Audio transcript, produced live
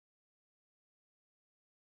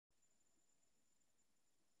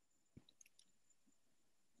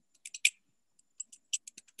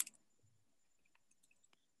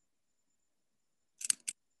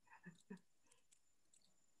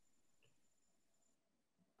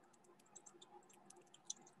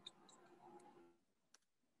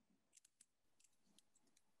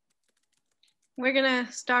We're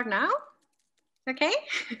gonna start now, okay?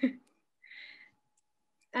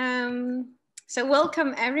 So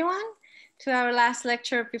welcome everyone to our last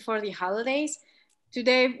lecture before the holidays.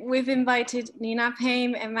 Today we've invited Nina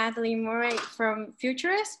PAIM and Madeleine Morley from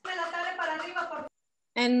FUTURESS,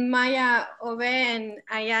 and Maya OBER and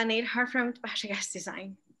Anja NEIDHARDT from DEPATRIARCHISE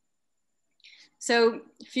Design. So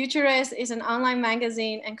FUTURESS is an online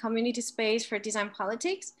magazine and community space for design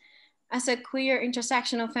politics. As a queer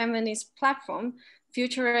intersectional feminist platform,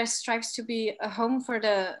 FUTURESS strives to be a home for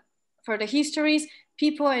the histories,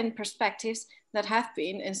 people, and perspectives that have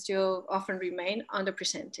been and still often remain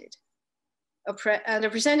underrepresented,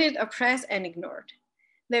 oppressed, and ignored.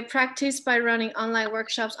 They practice by running online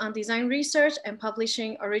workshops on design research and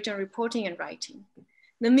publishing original reporting and writing.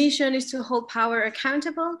 The mission is to hold power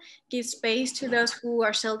accountable, give space to those who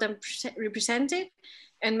are seldom represented,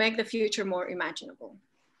 and make the future more imaginable.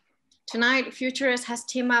 Tonight, FUTURESS has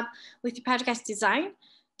teamed up with DEPATRIARCHISE Design.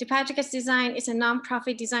 DEPATRIARCHISE Design is a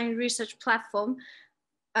nonprofit design research platform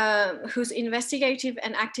whose investigative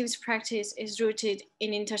and activist practice is rooted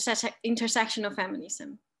in intersectional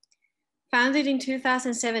feminism. Founded in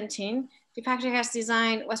 2017, DEPATRIARCHISE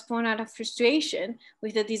Design was born out of frustration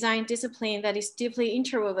with a design discipline that is deeply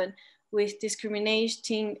interwoven with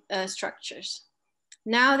discriminating structures.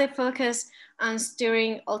 Now they focus on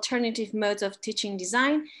steering alternative modes of teaching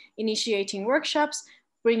design, initiating workshops,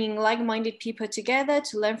 bringing like-minded people together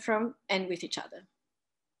to learn from and with each other.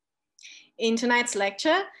 In tonight's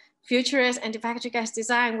lecture, FUTURESS and DEPATRIARCHISE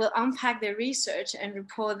Design will unpack their research and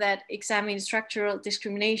report that examines structural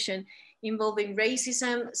discrimination involving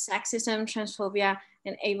racism, sexism, transphobia,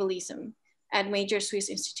 and ableism at major Swiss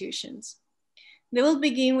institutions. They will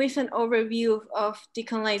begin with an overview of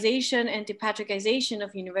decolonization and depatriarchization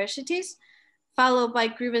of universities, followed by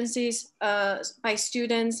grievances by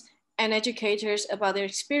students and educators about their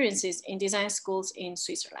experiences in design schools in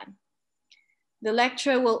Switzerland. The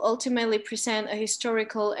lecture will ultimately present a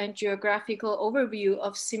historical and geographical overview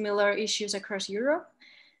of similar issues across Europe,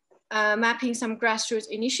 mapping some grassroots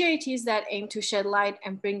initiatives that aim to shed light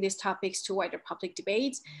and bring these topics to wider public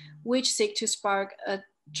debates, which seek to spark a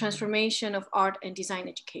transformation of art and design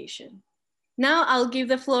education. Now I'll give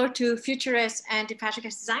the floor to FUTURESS and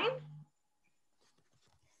DEPATRIARCHISE Design.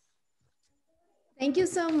 Thank you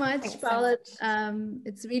so much, Paula.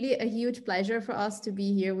 It's really a huge pleasure for us to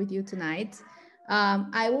be here with you tonight.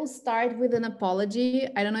 I will start with an apology.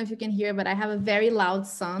 I don't know if you can hear, but I have a very loud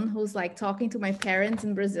son who's like talking to my parents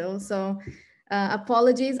in Brazil. So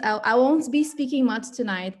apologies. I won't be speaking much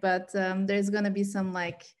tonight, but there's going to be some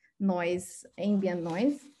like noise, ambient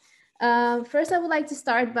noise. First, I would like to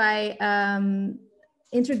start by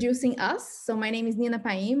introducing us. So my name is Nina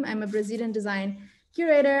PAIM. I'm a Brazilian design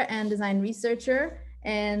curator and design researcher.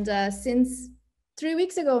 And since 3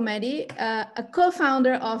 weeks ago, Maddie, a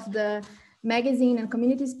co-founder of the magazine and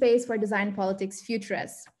community space for design politics,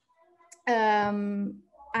 FUTURESS.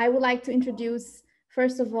 I would like to introduce,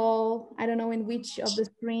 first of all, I don't know in which of the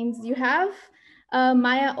screens you have,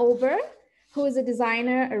 Maya OBER, who is a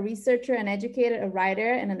designer, a researcher, an educator, a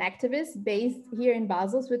writer, and an activist based here in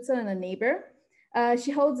Basel, Switzerland, a neighbor.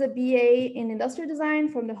 She holds a BA in industrial design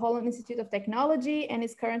from the Holland Institute of Technology and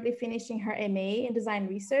is currently finishing her MA in design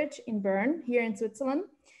research in Bern, here in Switzerland.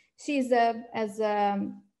 She's, as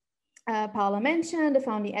Paula mentioned, the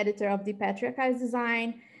founding editor of DEPATRIARCHISE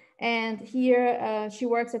Design. And here she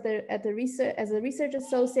works as a research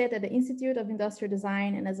associate at the Institute of Industrial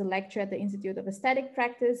Design and as a lecturer at the Institute of Aesthetic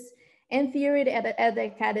Practice and Theory at the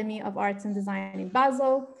Academy of Arts and Design in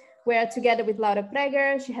Basel, where together with Laura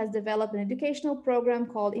Preger, she has developed an educational program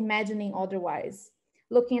called Imagining Otherwise,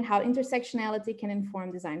 looking at how intersectionality can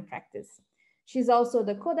inform design practice. She's also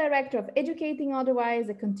the co-director of Educating Otherwise,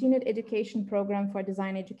 a continued education program for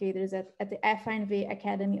design educators at the FNV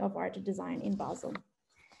Academy of Art and Design in Basel.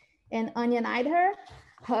 And Anja NEIDHARDT,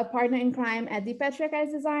 her partner in crime at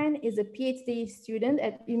DEPATRIARCHISE Design, is a PhD student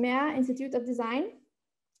at UMEA Institute of Design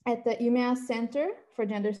at the UMEA Center for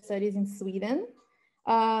Gender Studies in Sweden.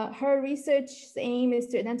 Her research's aim is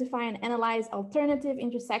to identify and analyze alternative,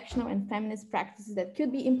 intersectional, and feminist practices that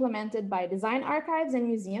could be implemented by design archives and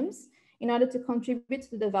museums in order to contribute to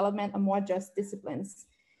the development of more just disciplines.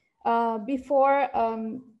 Before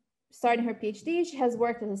starting her PhD, she has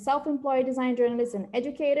worked as a self-employed design journalist and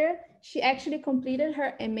educator. She actually completed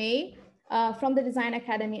her MA from the Design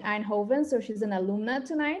Academy Eindhoven, so she's an alumna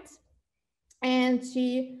tonight. And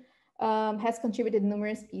she has contributed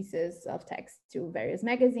numerous pieces of text to various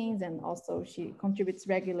magazines, and also she contributes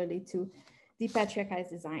regularly to DEPATRIARCHISE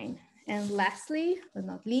Design. And lastly, but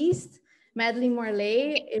not least, Madeleine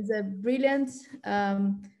Morley is a brilliant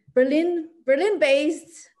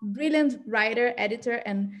Berlin-based, brilliant writer, editor,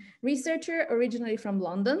 and researcher originally from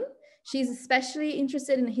London. She's especially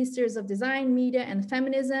interested in histories of design, media, and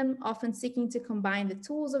feminism, often seeking to combine the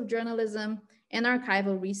tools of journalism and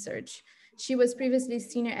archival research. She was previously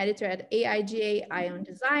senior editor at AIGA Ion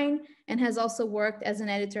Design and has also worked as an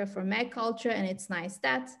editor for Mag Culture and It's Nice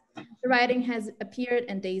That. Her writing has appeared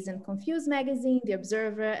in Dazed and Confused magazine, The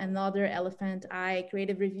Observer, Another, Elephant Eye,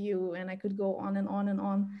 Creative Review, and I could go on and on and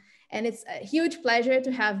on. And it's a huge pleasure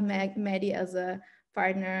to have Maddie as a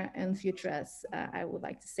partner in FUTURESS, I would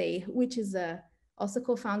like to say, which is also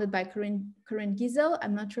co-founded by Corinne Giesel.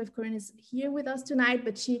 I'm not sure if Corinne is here with us tonight,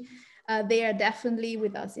 but they are definitely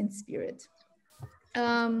with us in spirit.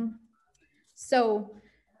 So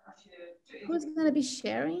who's going to be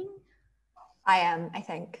sharing? I am, I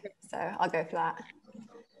think, so I'll go for that.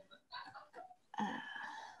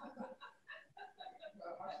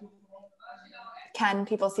 Can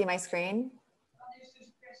people see my screen?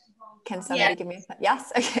 Can somebody give me a,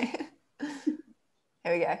 yes? Okay.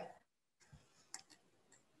 Here we go.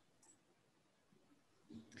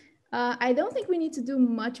 I don't think we need to do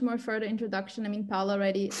much more further introduction. I mean, Paula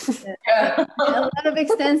already said a lot of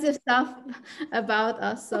extensive stuff about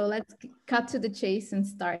us. So let's cut to the chase and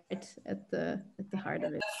start at the heart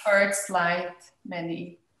of it. The first slide,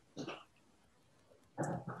 Mandy.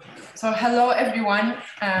 So hello, everyone.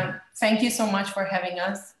 Thank you so much for having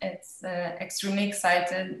us. It's extremely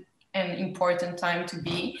exciting and important time to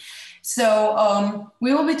be. So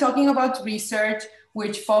we will be talking about research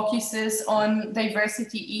which focuses on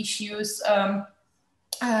diversity issues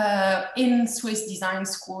in Swiss design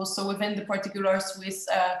schools. So within the particular Swiss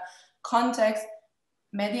context.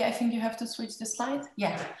 Maddie, I think you have to switch the slide.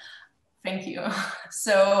 Yeah, thank you.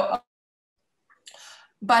 So,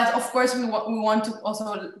 but of course we want to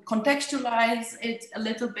also contextualize it a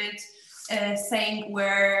little bit, saying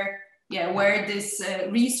where this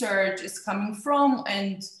research is coming from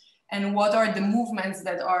and what are the movements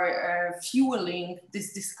that are fueling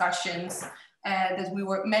these discussions that we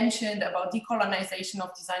were mentioned about decolonization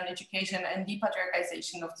of design education and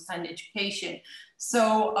depatriarchization of design education.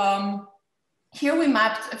 So here we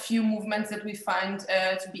mapped a few movements that we find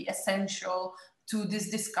to be essential to these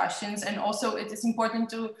discussions. And also it is important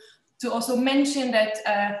to also mention that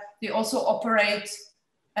they also operate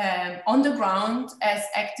on the ground as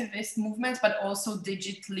activist movements, but also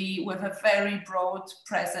digitally with a very broad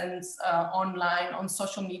presence online, on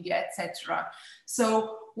social media, etc.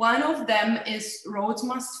 So one of them is Roads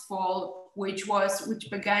Must Fall, which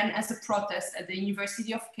began as a protest at the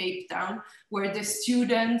University of Cape Town, where the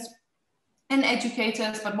students and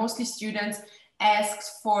educators, but mostly students,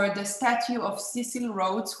 asked for the statue of Cecil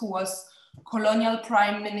Rhodes, who was colonial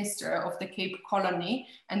prime minister of the Cape Colony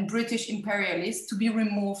and British imperialist, to be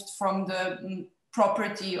removed from the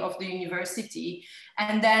property of the university.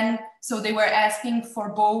 And then, so they were asking for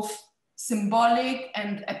both symbolic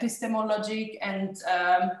and epistemologic and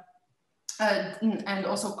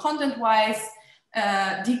also content-wise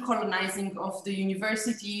decolonizing of the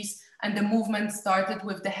universities. And the movement started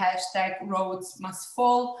with the hashtag Rhodes Must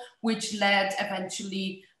Fall, which led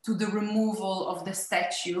eventually to the removal of the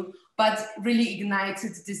statue, but really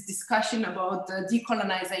ignited this discussion about the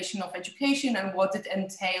decolonization of education and what it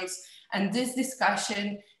entails. And this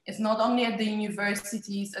discussion is not only at the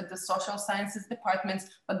universities, at the social sciences departments,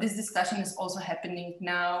 but this discussion is also happening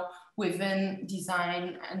now within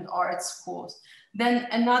design and art schools. Then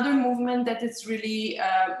another movement that is really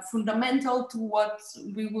fundamental to what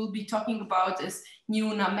we will be talking about is Ni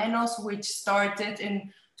Una Menos, which started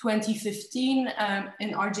in 2015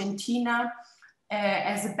 in Argentina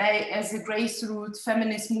as a grassroots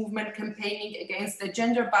feminist movement campaigning against the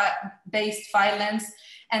gender-based violence.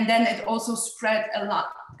 And then it also spread a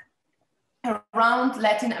lot around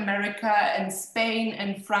Latin America and Spain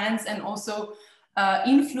and France, and also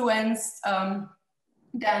influenced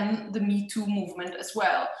then the Me Too movement as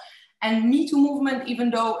well. And Me Too movement, even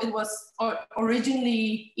though it was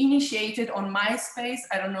originally initiated on MySpace,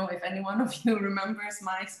 I don't know if any one of you remembers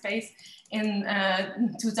MySpace, in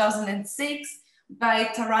 2006 by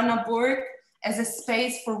Tarana Burke as a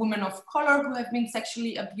space for women of color who have been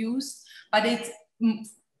sexually abused, but it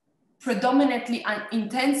predominantly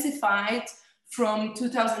intensified from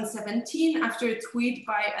 2017 after a tweet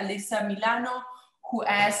by Alyssa Milano, who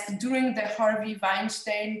asked during the Harvey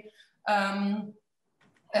Weinstein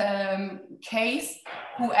case,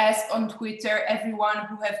 who asked on Twitter everyone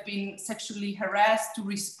who have been sexually harassed to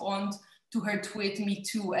respond to her tweet, Me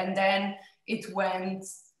Too, and then it went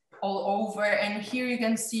all over. And here you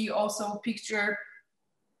can see also a picture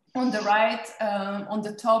On the right, on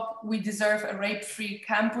the top, we deserve a rape-free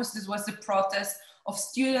campus. This was a protest of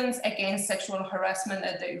students against sexual harassment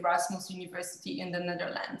at the Erasmus University in the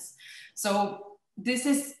Netherlands. So this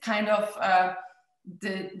is kind of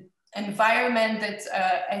the environment that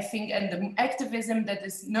I think, and the activism that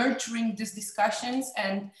is nurturing these discussions,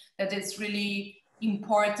 and that it's really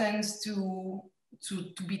important to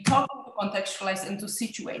be talked, to contextualize, and to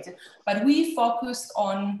situate it. But we focused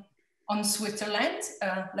on Switzerland.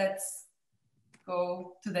 Let's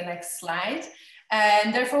go to the next slide.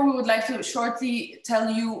 And therefore, we would like to shortly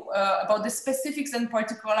tell you about the specifics and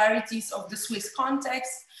particularities of the Swiss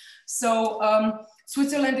context. So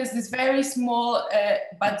Switzerland is this very small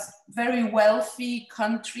but very wealthy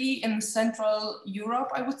country in Central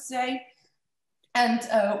Europe, I would say. And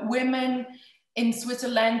women in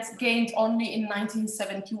Switzerland gained only in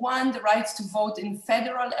 1971 the right to vote in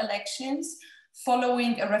federal elections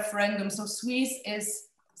following a referendum. So Swiss is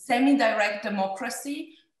semi-direct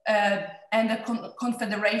democracy and a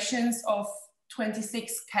confederations of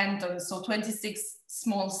 26 cantons, so 26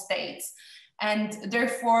 small states. And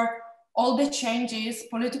therefore, all the changes,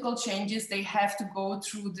 political changes, they have to go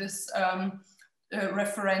through this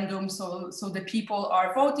referendum. So the people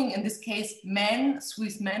are voting. In this case,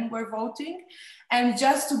 Swiss men were voting. And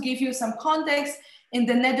just to give you some context, in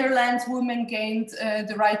the Netherlands, women gained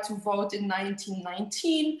the right to vote in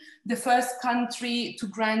 1919. The first country to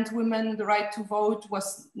grant women the right to vote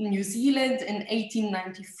was New Zealand in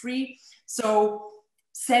 1893. So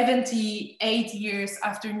 78 years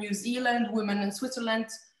after New Zealand, women in Switzerland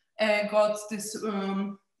got this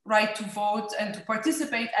right to vote and to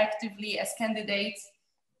participate actively as candidates.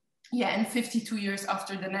 Yeah, and 52 years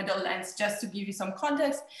after the Netherlands, just to give you some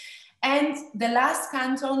context. And the last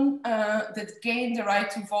canton that gained the right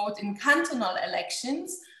to vote in cantonal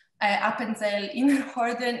elections, Appenzell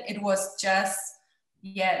Innerrhoden, it was just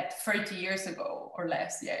 30 years ago or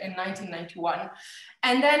less, in 1991.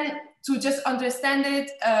 And then to just understand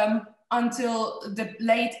it, until the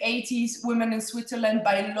late 80s, women in Switzerland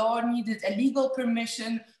by law needed a legal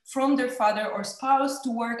permission from their father or spouse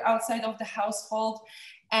to work outside of the household.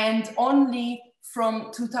 And only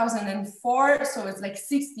from 2004, so it's like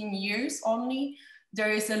 16 years only,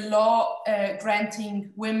 there is a law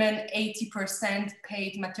granting women 80%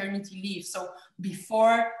 paid maternity leave. So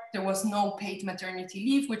before, there was no paid maternity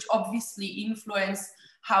leave, which obviously influenced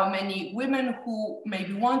how many women who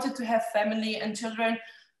maybe wanted to have family and children,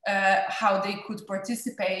 how they could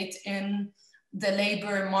participate in the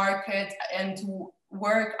labor market and to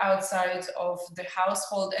work outside of the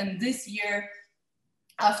household. And this year,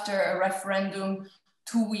 after a referendum,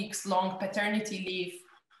 2 weeks long paternity leave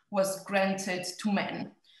was granted to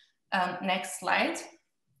men. Next slide.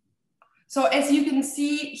 So as you can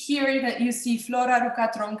see here, that you see Flora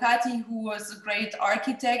Ruca Troncati, who was a great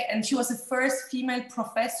architect, and she was the first female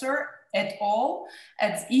professor at all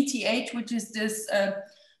at ETH, which is this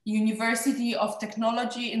University of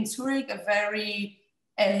Technology in Zurich, a very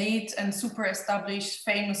elite and super established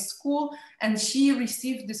famous school. And she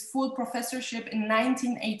received this full professorship in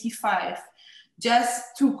 1985.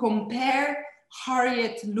 Just to compare,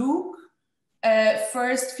 Harriet Luke,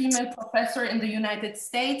 first female professor in the United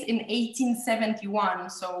States in 1871.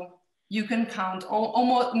 So you can count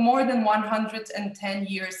almost more than 110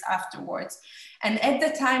 years afterwards. And at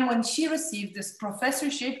the time when she received this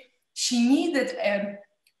professorship, she needed a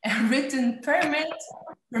written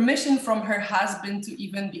permission from her husband to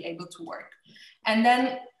even be able to work. And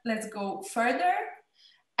then let's go further.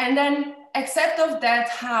 And then, except of that,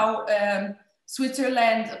 how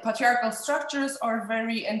Switzerland patriarchal structures are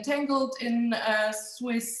very entangled in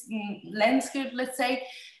Swiss landscape, let's say.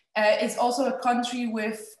 It's also a country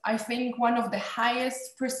with, I think, one of the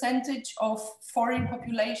highest percentage of foreign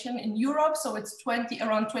population in Europe. So it's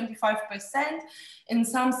around 25%. In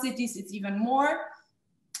some cities, it's even more.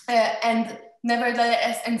 And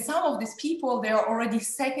nevertheless, and some of these people, they are already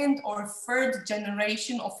second or third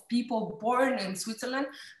generation of people born in Switzerland,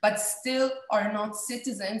 but still are not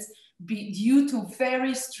citizens due to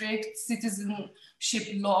very strict citizenship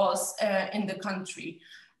laws in the country.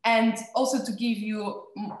 And also to give you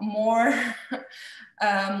more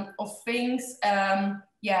of things,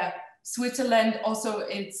 Switzerland also,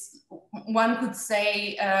 one could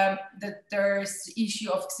say that there's the issue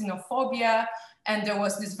of xenophobia. And there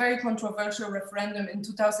was this very controversial referendum in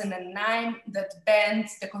 2009 that banned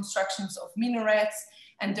the constructions of minarets.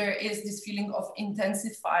 And there is this feeling of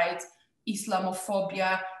intensified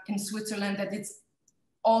Islamophobia in Switzerland that it's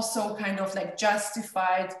also kind of like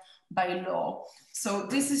justified by law. So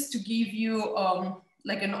this is to give you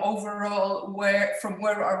like an overall from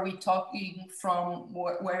where are we talking from,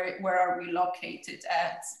 where are we located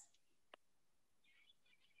at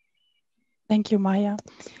Thank you, Maya.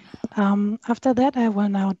 After that, I will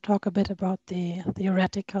now talk a bit about the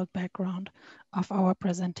theoretical background of our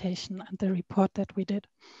presentation and the report that we did.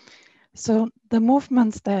 So the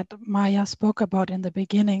movements that Maya spoke about in the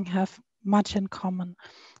beginning have much in common.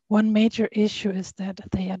 One major issue is that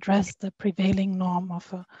they address the prevailing norm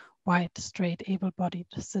of a white, straight, able-bodied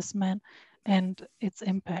cis man and its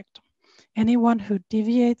impact. Anyone who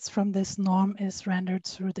deviates from this norm is rendered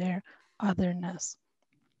through their otherness.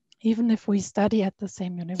 Even if we study at the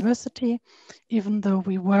same university, even though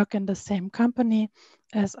we work in the same company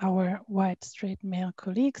as our white, straight male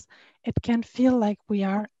colleagues, it can feel like we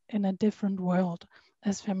are in a different world,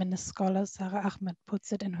 as feminist scholar Sarah Ahmed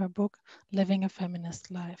puts it in her book, Living a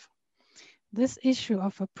Feminist Life. This issue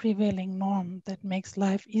of a prevailing norm that makes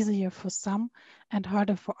life easier for some and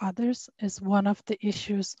harder for others is one of the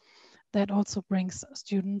issues that also brings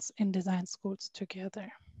students in design schools together.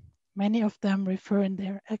 Many of them refer in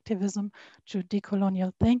their activism to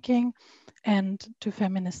decolonial thinking and to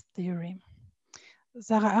feminist theory.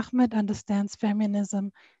 Sarah Ahmed understands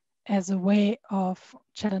feminism as a way of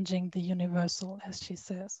challenging the universal, as she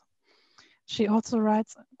says. She also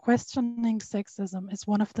writes, questioning sexism is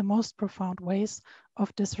one of the most profound ways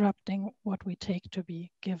of disrupting what we take to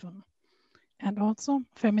be given. And also,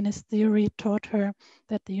 feminist theory taught her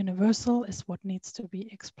that the universal is what needs to be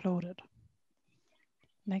exploded.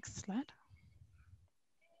 Next slide.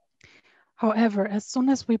 However, as soon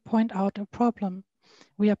as we point out a problem,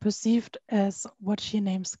 we are perceived as what she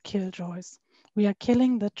names killjoys. We are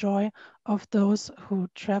killing the joy of those who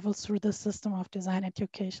travel through the system of design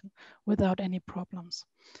education without any problems.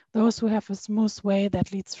 Those who have a smooth way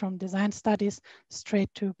that leads from design studies straight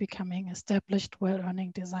to becoming established,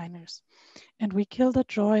 well-earning designers. And we kill the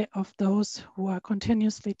joy of those who are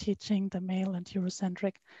continuously teaching the male and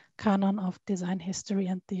Eurocentric canon of design history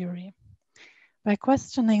and theory. By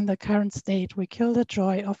questioning the current state, we kill the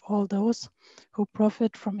joy of all those who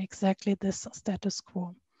profit from exactly this status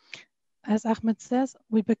quo. As Ahmed says,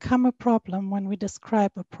 we become a problem when we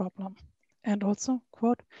describe a problem. And also,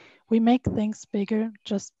 quote, we make things bigger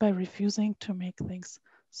just by refusing to make things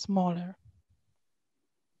smaller.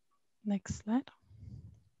 Next slide.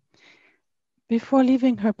 Before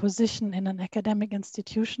leaving her position in an academic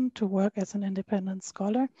institution to work as an independent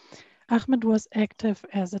scholar, Ahmed was active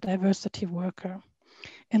as a diversity worker.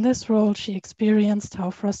 In this role, she experienced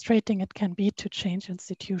how frustrating it can be to change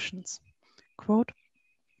institutions. Quote,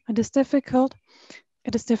 it is difficult.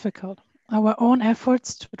 Our own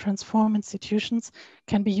efforts to transform institutions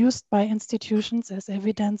can be used by institutions as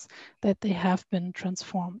evidence that they have been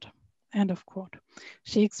transformed. End of quote.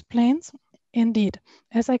 She explains, indeed,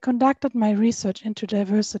 as I conducted my research into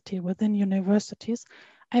diversity within universities,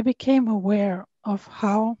 I became aware of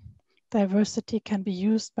how diversity can be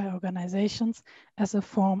used by organizations as a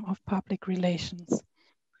form of public relations.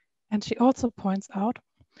 And she also points out,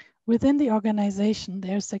 within the organization,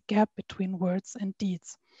 there's a gap between words and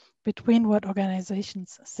deeds, between what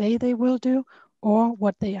organizations say they will do or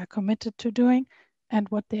what they are committed to doing and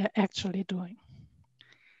what they are actually doing.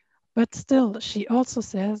 But still, she also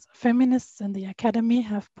says, feminists in the academy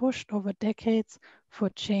have pushed over decades for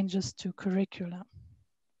changes to curricula.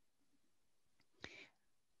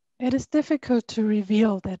 It is difficult to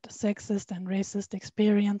reveal that sexist and racist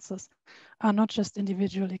experiences are not just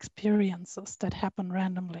individual experiences that happen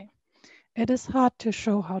randomly. It is hard to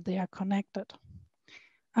show how they are connected.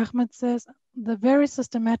 Ahmed says, the very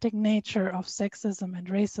systematic nature of sexism and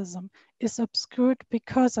racism is obscured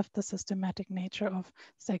because of the systematic nature of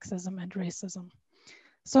sexism and racism.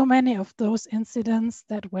 So many of those incidents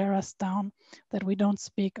that wear us down, that we don't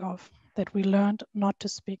speak of, that we learned not to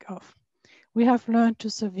speak of. We have learned to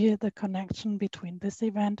sever the connection between this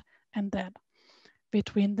event and that,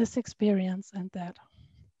 between this experience and that.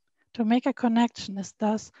 To make a connection is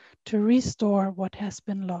thus to restore what has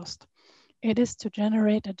been lost. It is to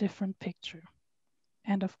generate a different picture.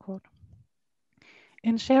 End of quote.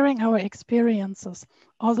 In sharing our experiences,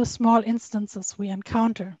 all the small instances we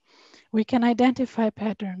encounter, we can identify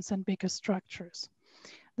patterns and bigger structures.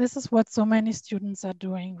 This is what so many students are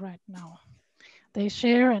doing right now. They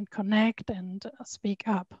share and connect and speak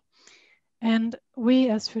up. And we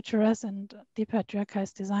as FUTURESS and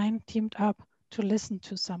DEPATRIARCHISE Design teamed up to listen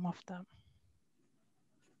to some of them.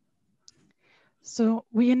 So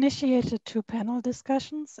we initiated 2 panel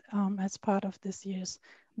discussions as part of this year's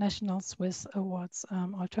National Swiss Awards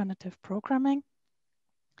Alternative Programming.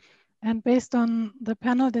 And based on the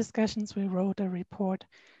panel discussions, we wrote a report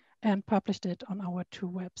and published it on our 2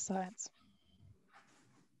 websites.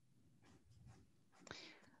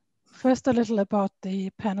 First, a little about the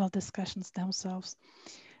panel discussions themselves.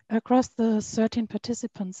 Across the 13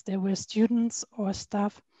 participants, there were students or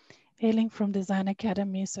staff hailing from design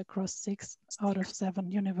academies across 6 out of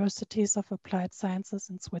 7 universities of applied sciences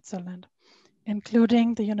in Switzerland,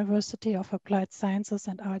 including the University of Applied Sciences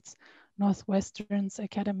and Arts Northwestern's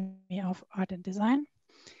Academy of Art and Design,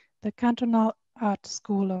 the Cantonal Art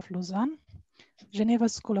School of Lausanne, Geneva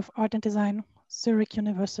School of Art and Design, Zurich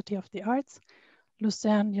University of the Arts,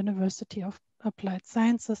 Lucerne University of Applied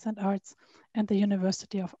Sciences and Arts, and the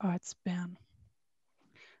University of Arts Bern.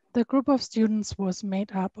 The group of students was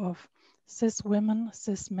made up of cis women,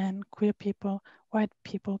 cis men, queer people, white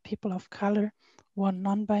people, people of color, one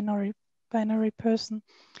non-binary person,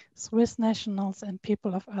 Swiss nationals, and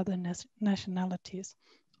people of other nationalities,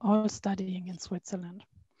 all studying in Switzerland.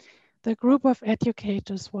 The group of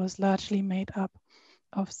educators was largely made up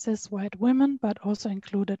of cis white women, but also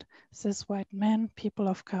included cis white men, people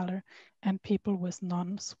of color, and people with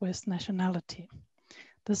non-Swiss nationality.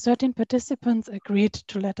 The 13 participants agreed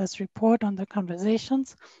to let us report on the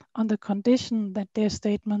conversations on the condition that their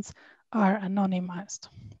statements are anonymized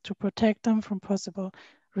to protect them from possible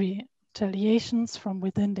retaliations from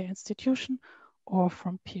within the institution or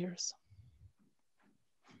from peers.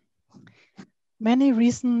 Many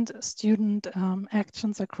recent student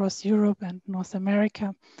actions across Europe and North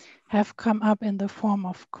America have come up in the form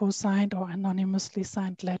of co-signed or anonymously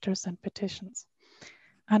signed letters and petitions.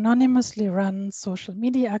 Anonymously run social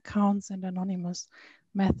media accounts and anonymous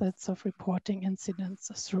methods of reporting incidents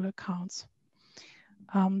through accounts.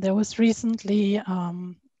 There was recently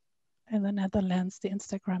in the Netherlands the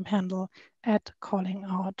Instagram handle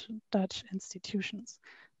 @callingout Dutch institutions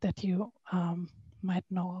that you might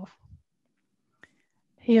know of.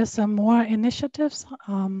 Here are some more initiatives.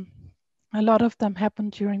 A lot of them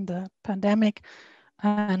happened during the pandemic,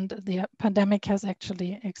 and the pandemic has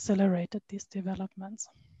actually accelerated these developments.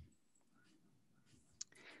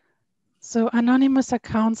 So anonymous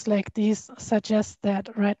accounts like these suggest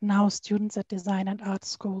that right now students at design and art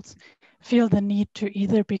schools feel the need to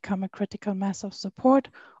either become a critical mass of support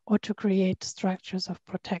or to create structures of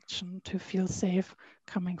protection to feel safe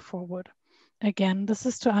coming forward. Again, this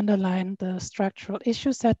is to underline the structural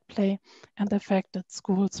issues at play and the fact that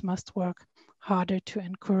schools must work harder to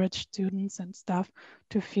encourage students and staff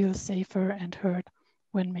to feel safer and heard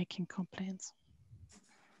when making complaints.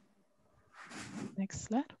 Next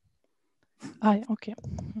slide. Okay.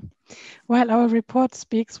 While our report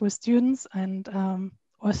speaks with students and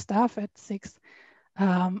or staff at 6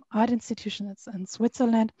 art institutions in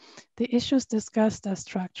Switzerland, the issues discussed are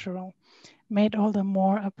structural, made all the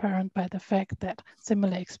more apparent by the fact that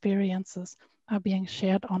similar experiences are being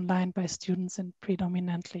shared online by students in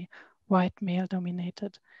predominantly white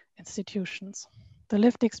male-dominated institutions. The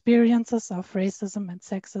lived experiences of racism and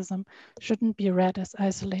sexism shouldn't be read as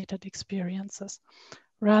isolated experiences.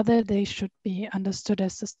 Rather, they should be understood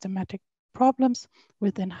as systematic problems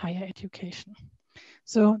within higher education.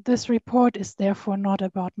 So this report is therefore not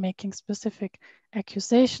about making specific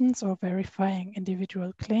accusations or verifying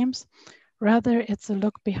individual claims. Rather, it's a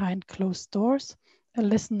look behind closed doors, a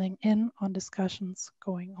listening in on discussions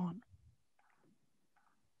going on.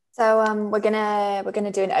 So we're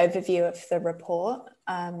gonna do an overview of the report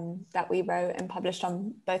that we wrote and published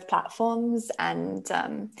on both platforms, and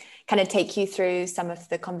kind of take you through some of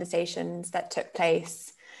the conversations that took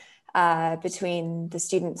place between the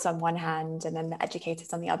students on one hand and then the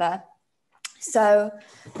educators on the other. So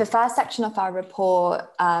the first section of our report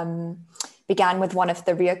began with one of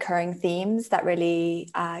the reoccurring themes that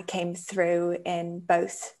really came through in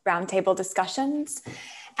both roundtable discussions.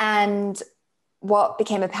 And what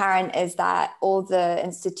became apparent is that all the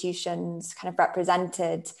institutions kind of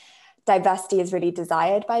represented, diversity is really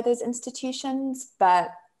desired by those institutions.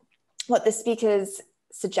 But what the speakers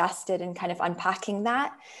suggested in kind of unpacking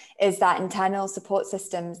that is that internal support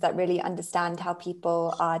systems that really understand how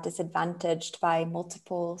people are disadvantaged by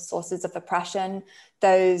multiple sources of oppression,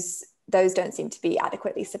 those don't seem to be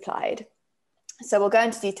adequately supplied. So we'll go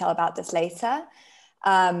into detail about this later.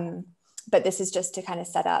 But this is just to kind of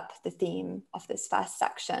set up the theme of this first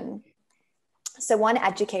section. So one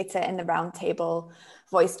educator in the roundtable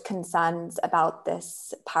voiced concerns about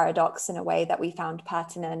this paradox in a way that we found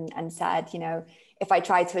pertinent and said, you know, if I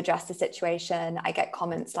try to address the situation, I get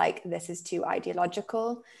comments like, this is too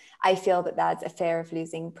ideological. I feel that there's a fear of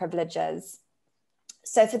losing privileges.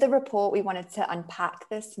 So for the report, we wanted to unpack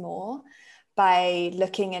this more by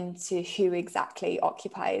looking into who exactly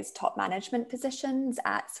occupies top management positions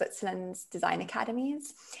at Switzerland's design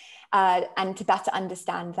academies, and to better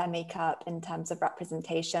understand their makeup in terms of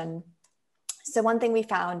representation. So one thing we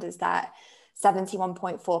found is that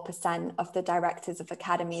 71.4% of the directors of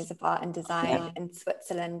academies of art and design in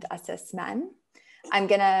Switzerland are cis men. I'm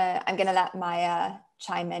gonna let Maya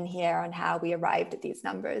chime in here on how we arrived at these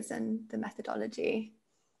numbers and the methodology.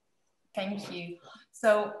 Thank you.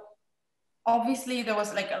 So obviously there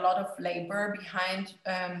was like a lot of labor behind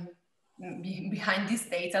this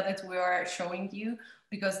data that we are showing you,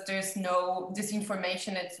 because there's no, this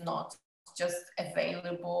information, it's not just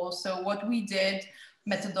available. So what we did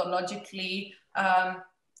methodologically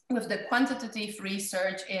with the quantitative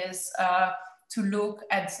research is to look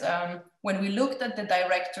at, when we looked at the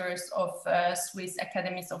directors of Swiss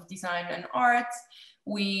Academies of Design and Arts,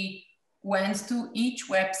 we went to each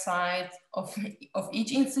website of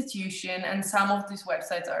each institution, and some of these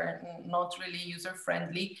websites are not really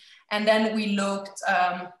user-friendly. And then we looked,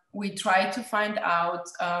 we tried to find out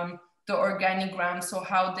the organigram, so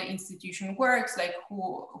how the institution works, like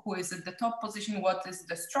who is at the top position, what is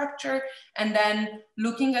the structure. And then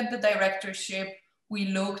looking at the directorship, we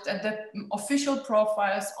looked at the official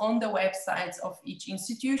profiles on the websites of each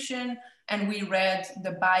institution, and we read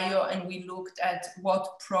the bio, and we looked at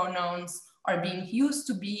what pronouns are being used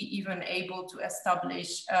to be even able to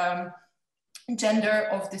establish gender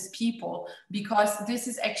of these people, because this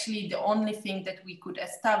is actually the only thing that we could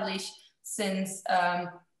establish, since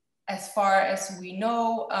as far as we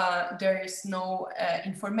know, there is no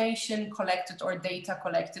information collected or data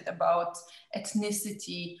collected about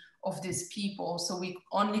ethnicity of these people. So we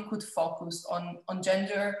only could focus on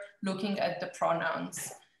gender, looking at the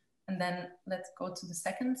pronouns. And then let's go to the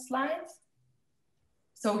second slide.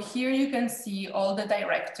 So here you can see all the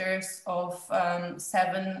directors of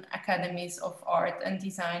 7 academies of art and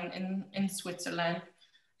design in Switzerland.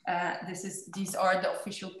 These are the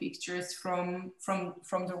official pictures from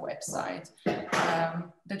their website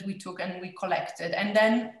that we took and we collected. And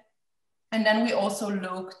then we also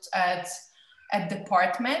looked at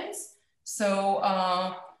departments. So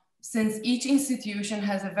since each institution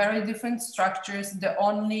has a very different structures, the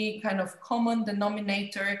only kind of common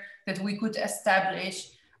denominator that we could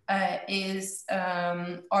establish are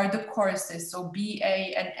the courses, so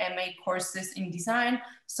BA and MA courses in design.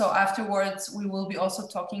 So afterwards, we will be also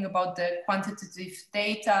talking about the quantitative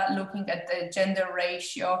data, looking at the gender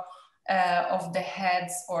ratio of the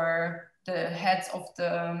heads or the heads of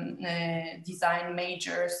the design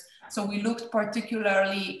majors. So we looked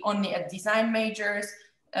particularly only at design majors,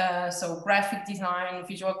 so graphic design,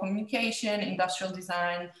 visual communication, industrial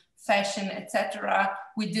design, fashion, etc.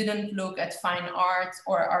 We didn't look at fine art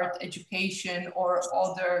or art education or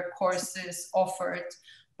other courses offered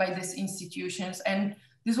by these institutions. And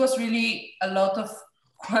this was really a lot of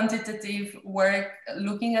quantitative work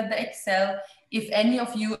looking at the Excel. If any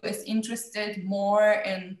of you is interested more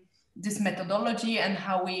in this methodology and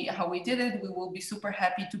how we did it, we will be super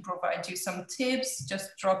happy to provide you some tips.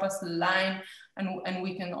 Just drop us a line and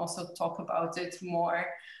we can also talk about it more.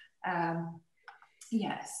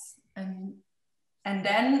 Yes, and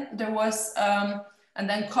then there was, and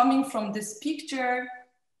then coming from this picture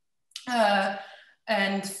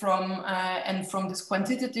and from this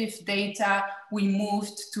quantitative data, we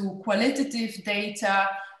moved to qualitative data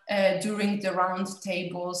during the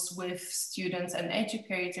roundtables with students and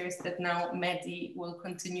educators that now Mehdi will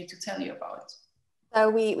continue to tell you about. So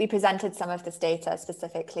we presented some of this data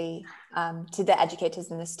specifically to the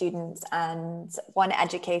educators and the students, and one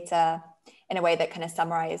educator, in a way that kind of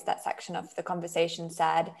summarized that section of the conversation,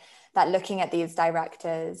 said that looking at these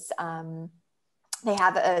directors, they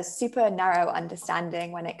have a super narrow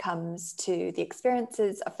understanding when it comes to the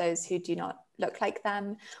experiences of those who do not look like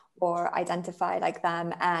them or identify like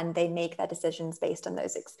them, and they make their decisions based on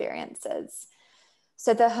those experiences.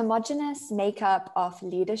 So the homogeneous makeup of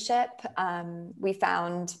leadership, we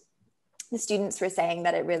found the students were saying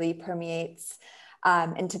that it really permeates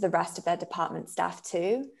into the rest of their department staff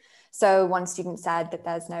too. So one student said that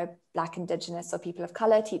there's no Black, Indigenous or people of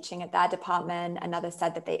color teaching at their department. Another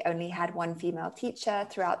said that they only had one female teacher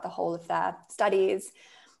throughout the whole of their studies.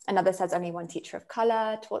 Another says only one teacher of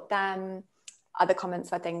color taught them. Other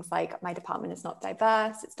comments were things like, my department is not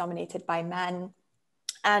diverse, it's dominated by men.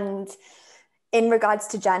 And in regards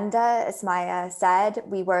to gender, as Maya said,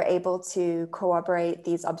 we were able to corroborate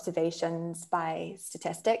these observations by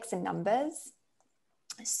statistics and numbers.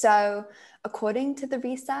 So according to the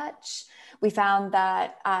research, we found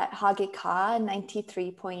that at HGK,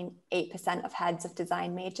 93.8% of heads of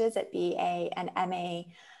design majors at BA and MA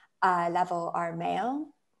level are male.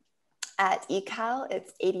 At ECAL,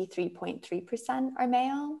 it's 83.3% are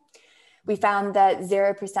male. We found that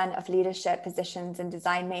 0% of leadership positions in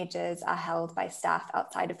design majors are held by staff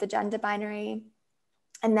outside of the gender binary.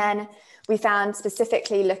 And then we found,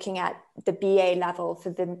 specifically looking at the BA level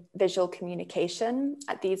for the visual communication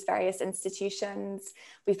at these various institutions,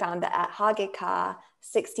 we found that at HGK,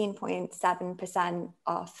 16.7%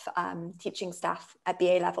 of teaching staff at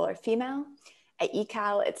BA level are female. At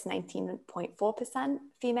ECAL, it's 19.4%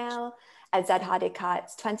 female. At ZHDK,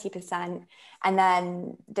 it's 20%. And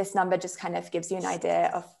then this number just kind of gives you an idea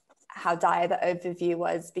of how dire the overview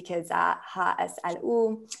was, because at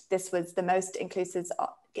HSLU, this was the most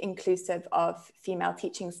inclusive of female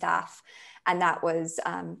teaching staff, and that was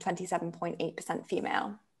 27.8%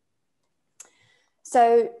 female.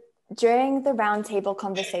 So during the roundtable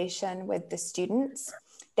conversation with the students,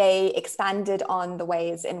 they expanded on the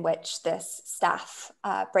ways in which this staff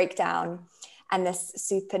breakdown and this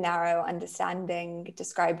super narrow understanding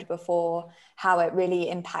described before, how it really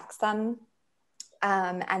impacts them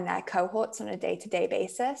and their cohorts on a day-to-day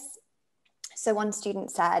basis. So one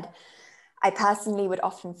student said, I personally would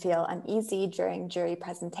often feel uneasy during jury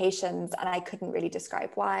presentations, and I couldn't really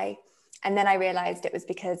describe why. And then I realized it was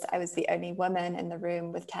because I was the only woman in the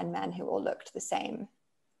room with 10 men who all looked the same.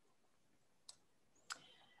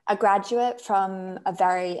 A graduate from a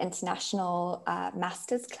very international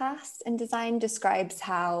master's class in design describes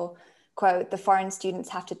how, quote, the foreign students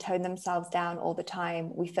have to tone themselves down all the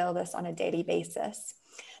time. We feel this on a daily basis.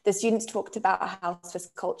 The students talked about how Swiss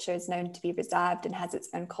culture is known to be reserved and has its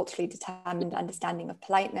own culturally determined understanding of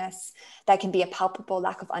politeness. There can be a palpable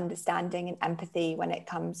lack of understanding and empathy when it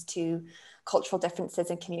comes to cultural differences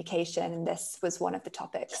in communication. And this was one of the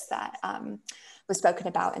topics that was spoken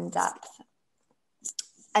about in depth.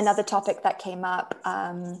 Another topic that came up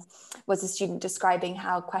was a student describing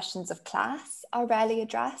how questions of class are rarely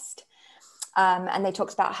addressed. And they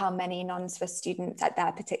talked about how many non-Swiss students at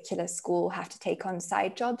their particular school have to take on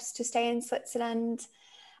side jobs to stay in Switzerland.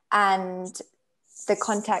 And the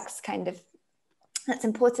context that's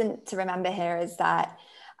important to remember here is that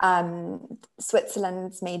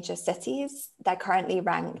Switzerland's major cities, they're currently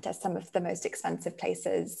ranked as some of the most expensive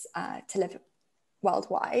places to live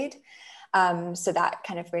worldwide. So that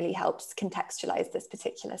kind of really helps contextualize this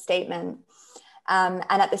particular statement. And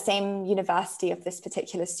at the same university of this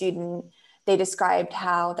particular student, they described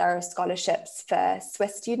how there are scholarships for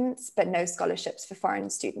Swiss students, but no scholarships for foreign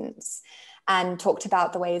students, and talked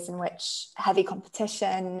about the ways in which heavy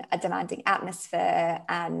competition, a demanding atmosphere,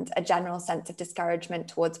 and a general sense of discouragement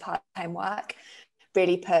towards part-time work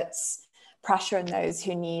really puts pressure on those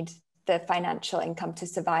who need the financial income to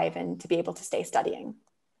survive and to be able to stay studying.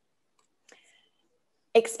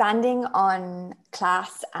 Expanding on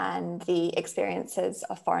class and the experiences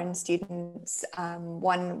of foreign students,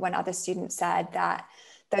 one other student said that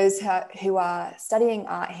those who are studying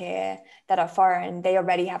art here that are foreign, they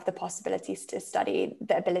already have the possibilities to study,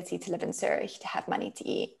 the ability to live in Zurich, to have money to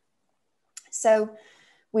eat. So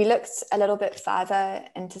we looked a little bit further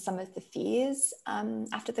into some of the fees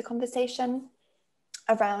after the conversation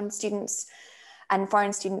around students and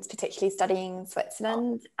foreign students, particularly studying in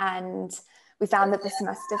Switzerland. And we found that the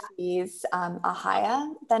semester fees are higher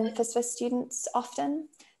than for Swiss students often.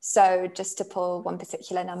 So just to pull one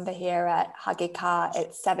particular number here, at HGK,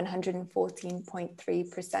 it's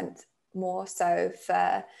 714.3% more so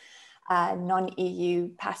for non-EU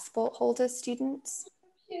passport holder students.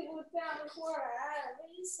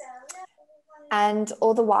 And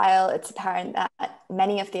all the while, it's apparent that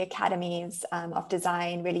many of the academies of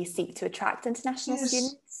design really seek to attract international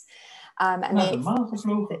students. And they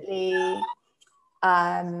explicitly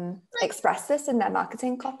express this in their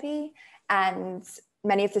marketing copy. And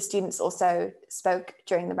many of the students also spoke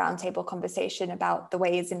during the roundtable conversation about the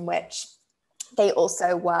ways in which they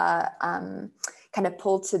also were kind of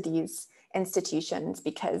pulled to these institutions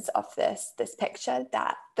because of this picture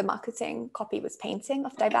that the marketing copy was painting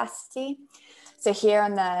of diversity. So here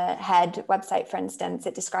on the head website, for instance,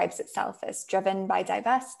 it describes itself as driven by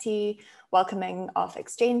diversity, welcoming of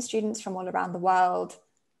exchange students from all around the world,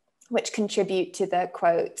 which contribute to the,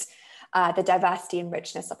 quote, the diversity and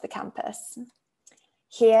richness of the campus.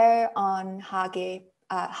 Here on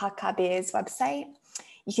HKB's website,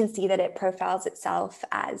 you can see that it profiles itself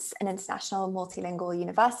as an international multilingual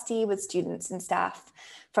university with students and staff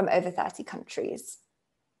from over 30 countries.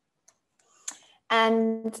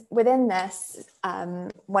 And within this,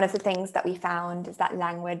 one of the things that we found is that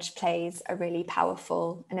language plays a really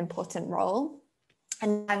powerful and important role.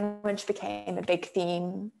 And language became a big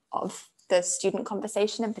theme of the student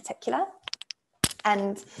conversation in particular.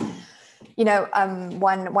 And, you know,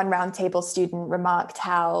 one roundtable student remarked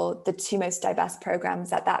how the two most diverse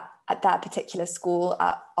programs at that particular school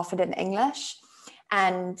are offered in English.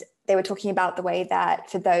 And they were talking about the way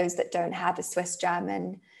that for those that don't have a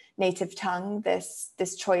Swiss-German native tongue,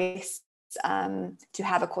 this choice to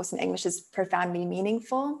have a course in English is profoundly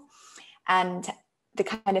meaningful, and the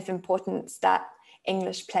kind of importance that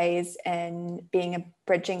English plays in being a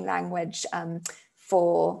bridging language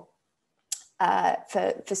for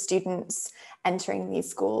students entering these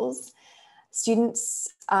schools.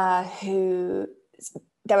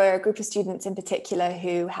 There were a group of students in particular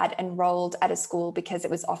who had enrolled at a school because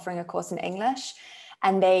it was offering a course in English,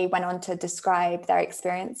 and they went on to describe their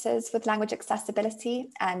experiences with language accessibility,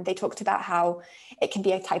 and they talked about how it can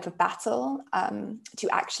be a type of battle to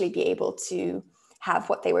actually be able to have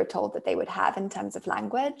what they were told that they would have in terms of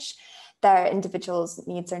language. Their individuals'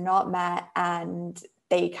 needs are not met, and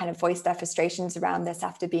they kind of voiced their frustrations around this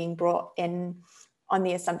after being brought in on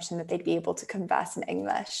the assumption that they'd be able to converse in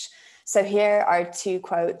English. So here are two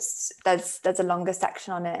quotes. There's a longer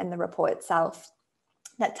section on it in the report itself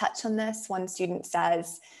that touch on this. One student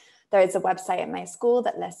says, "There is a website at my school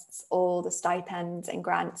that lists all the stipends and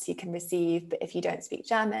grants you can receive, but if you don't speak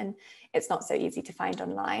German, it's not so easy to find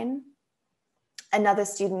online." Another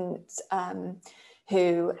student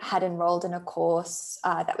who had enrolled in a course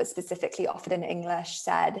that was specifically offered in English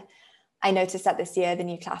said, "I noticed that this year the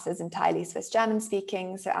new class is entirely Swiss German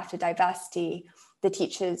speaking, so after diversity, the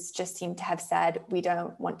teachers just seem to have said, we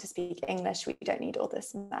don't want to speak English, we don't need all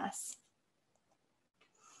this mess."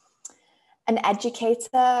 An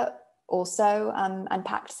educator also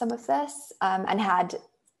unpacked some of this and had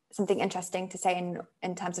something interesting to say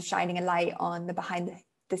in terms of shining a light on the behind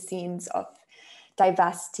the scenes of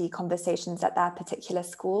diversity conversations at that particular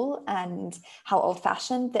school and how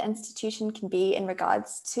old-fashioned the institution can be in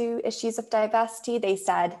regards to issues of diversity. They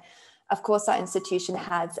said, "Of course, our institution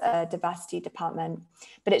has a diversity department,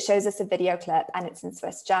 but it shows us a video clip and it's in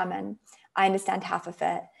Swiss German. I understand half of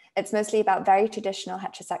it. It's mostly about very traditional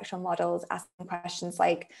heterosexual models asking questions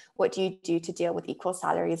like, what do you do to deal with equal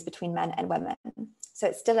salaries between men and women?" So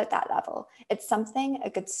it's still at that level. It's something, a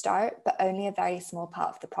good start, but only a very small part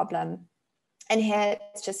of the problem. And here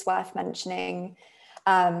it's just worth mentioning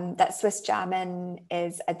that Swiss German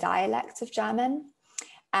is a dialect of German.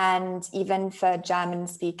 And even for German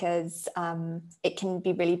speakers, it can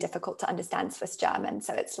be really difficult to understand Swiss German.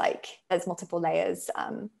 So it's like there's multiple layers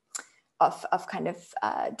of kind of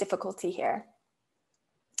difficulty here.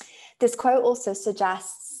 This quote also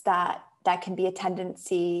suggests that there can be a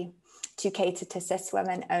tendency to cater to cis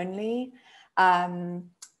women only.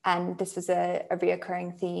 And this was a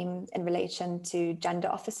reoccurring theme in relation to gender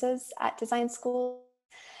officers at design schools.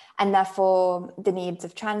 And therefore, the needs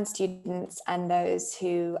of trans students and those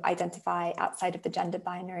who identify outside of the gender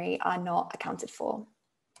binary are not accounted for.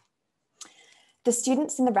 The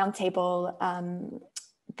students in the roundtable,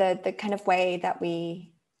 the kind of way that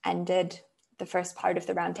we ended the first part of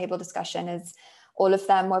the roundtable discussion is all of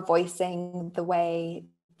them were voicing the way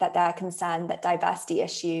that they're concerned that diversity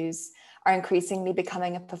issues are increasingly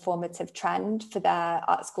becoming a performative trend for their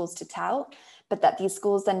art schools to tout, but that these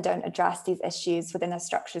schools then don't address these issues within their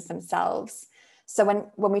structures themselves. So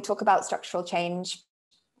when we talk about structural change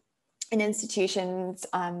in institutions,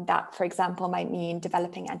 that, for example, might mean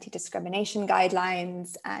developing anti-discrimination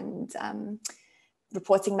guidelines and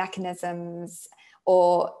reporting mechanisms,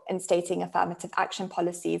 or instating affirmative action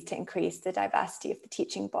policies to increase the diversity of the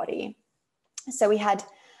teaching body. So we had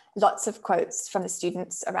lots of quotes from the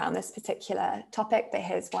students around this particular topic, but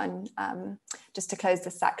here's one just to close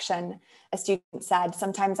this section. A student said,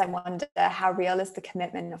 "Sometimes I wonder how real is the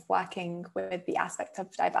commitment of working with the aspect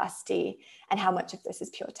of diversity and how much of this is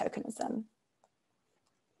pure tokenism."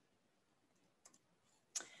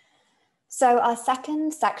 So our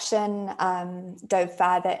second section dove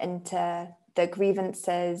further into the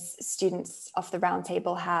grievances students of the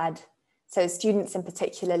roundtable had. So students in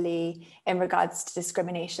particularly in regards to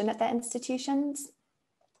discrimination at their institutions.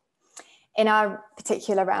 In our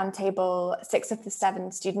particular roundtable, 6 of the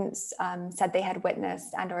 7 students said they had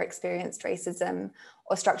witnessed and or experienced racism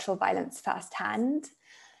or structural violence firsthand.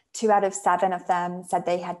 2 out of 7 of them said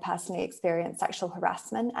they had personally experienced sexual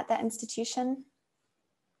harassment at their institution.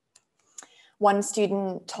 One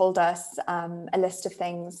student told us a list of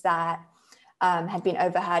things that had been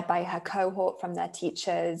overheard by her cohort from their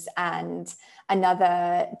teachers, and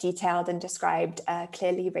another detailed and described a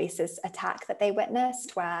clearly racist attack that they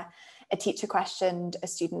witnessed, where a teacher questioned a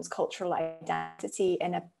student's cultural identity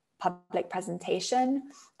in a public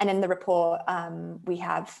presentation. And in the report, we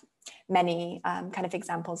have many kind of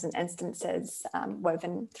examples and instances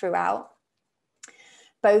woven throughout.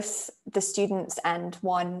 Both the students and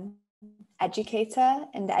one educator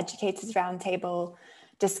in the educators roundtable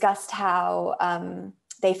discussed how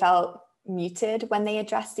they felt muted when they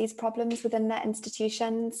address these problems within their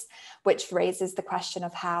institutions, which raises the question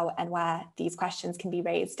of how and where these questions can be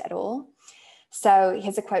raised at all. So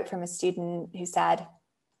here's a quote from a student who said,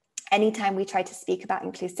 "Anytime we try to speak about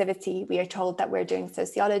inclusivity, we are told that we're doing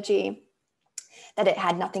sociology, that it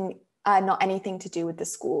had not anything to do with the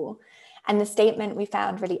school." And the statement we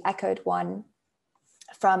found really echoed one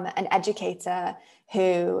from an educator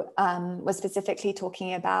who was specifically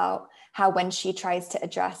talking about how when she tries to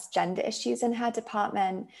address gender issues in her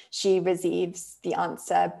department, she receives the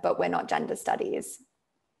answer, "But we're not gender studies."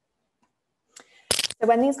 So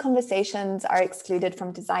when these conversations are excluded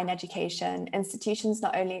from design education, institutions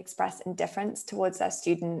not only express indifference towards their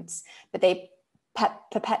students, but they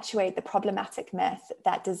perpetuate the problematic myth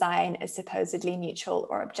that design is supposedly neutral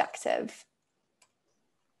or objective.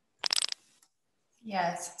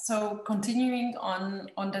 Yes, so continuing on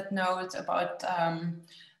that note about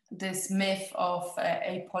this myth of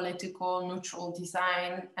a political neutral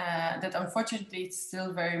design that unfortunately is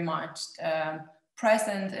still very much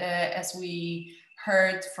present, as we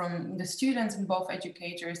heard from the students and both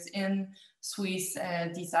educators in Swiss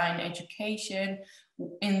design education.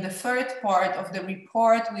 In the third part of the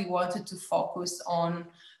report, we wanted to focus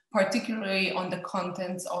on particularly on the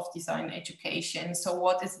contents of design education. So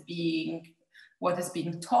what is being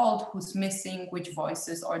told, who's missing, which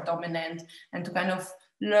voices are dominant, and to kind of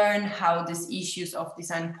learn how these issues of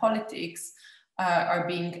design politics are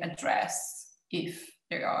being addressed, if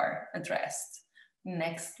they are addressed.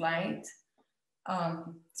 Next slide.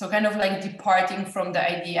 So kind of like departing from the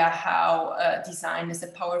idea how design is a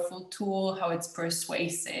powerful tool, how it's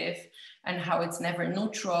persuasive, and how it's never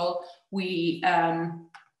neutral, we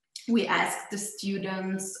asked the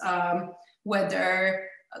students whether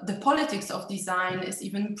the politics of design is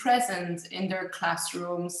even present in their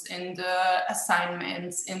classrooms, in the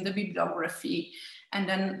assignments, in the bibliography. And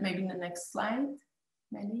then maybe the next slide,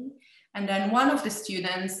 Madeleine. And then one of the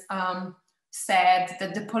students said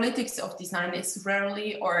that the politics of design is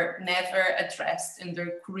rarely or never addressed in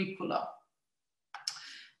their curricula.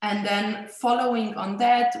 And then following on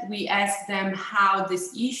that, we asked them how the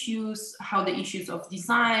issues of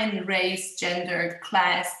design, race, gender,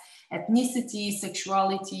 class, ethnicity,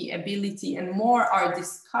 sexuality, ability, and more are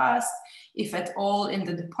discussed, if at all, in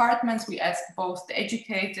the departments. We asked both the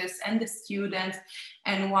educators and the students,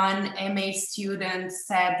 and one MA student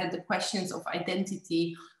said that the questions of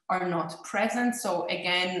identity are not present. So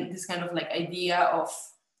again, this kind of like idea of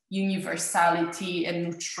universality and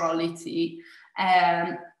neutrality,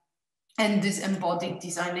 and this embodied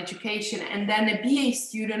design education. And then a BA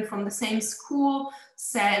student from the same school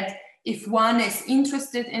said, if one is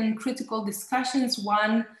interested in critical discussions,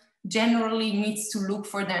 one generally needs to look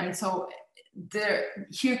for them. So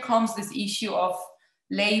here comes this issue of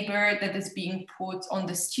labor that is being put on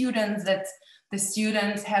the students, that the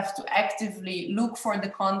students have to actively look for the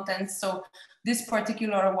content. So this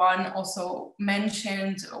particular one also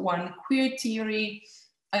mentioned one queer theory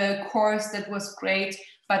course that was great,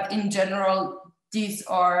 but in general, these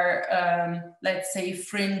are, let's say,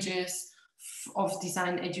 fringes of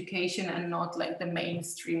design education and not like the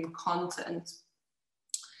mainstream content.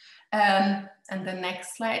 And the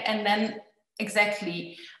next slide, and then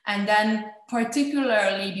exactly, and then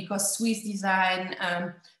particularly because Swiss design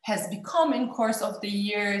has become in course of the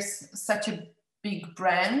years such a big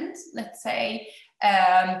brand, let's say.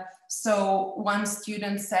 So one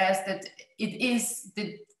student says that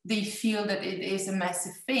they feel that it is a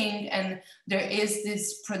massive thing, and there is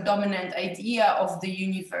this predominant idea of the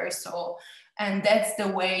universal. And that's the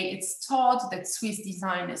way it's taught, that Swiss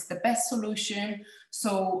design is the best solution.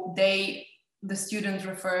 So the student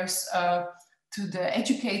refers to the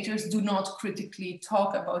educators, do not critically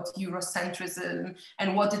talk about Eurocentrism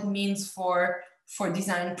and what it means for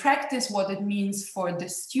design practice, what it means for the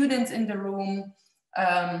students in the room,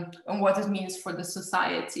 and what it means for the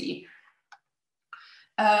society.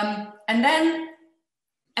 And then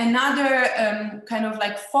another kind of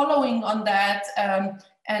like following on that,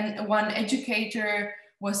 and one educator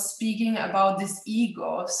was speaking about this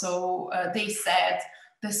ego. So they said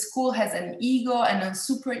the school has an ego and a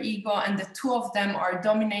super ego, and the two of them are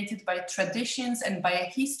dominated by traditions and by a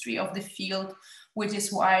history of the field, which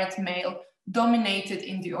is white, male, dominated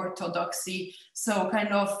in the orthodoxy. So kind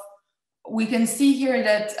of, we can see here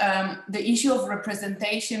that the issue of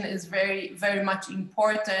representation is very, very much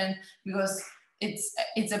important, because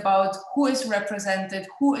it's about who is represented,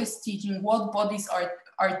 who is teaching, what bodies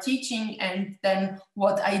are teaching, and then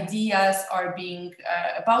what ideas are being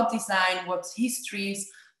about design, what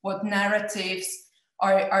histories, what narratives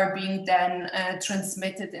are being then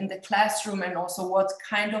transmitted in the classroom, and also what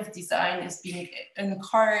kind of design is being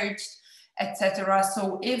encouraged. etc.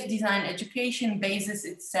 So if design education bases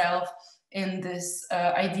itself in this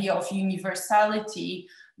idea of universality,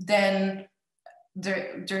 then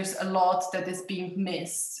there's a lot that is being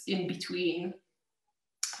missed in between.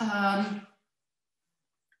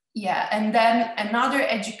 Yeah, and then another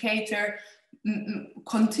educator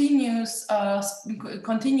continued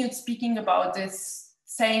speaking about this,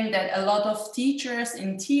 saying that a lot of teachers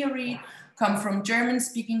in theory come from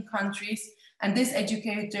German-speaking countries, and this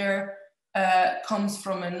educator comes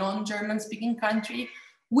from a non-German speaking country,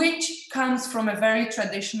 which comes from a very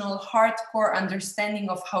traditional hardcore understanding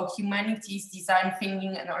of how humanities, design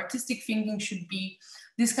thinking and artistic thinking should be.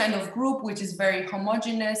 This kind of group, which is very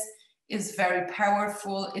homogeneous, is very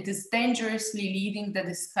powerful. It is dangerously leading the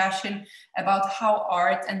discussion about how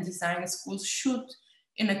art and design schools should,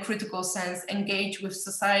 in a critical sense, engage with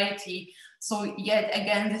society. So yet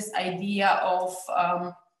again, this idea of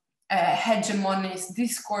hegemonist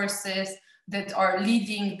discourses that are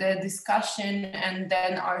leading the discussion and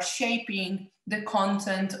then are shaping the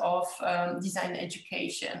content of design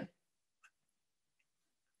education.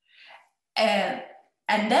 And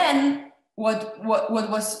then what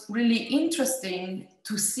was really interesting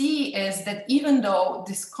to see is that even though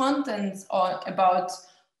this content about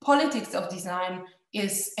politics of design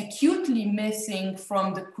is acutely missing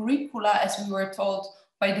from the curricula, as we were told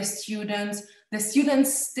by the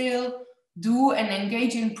students still do and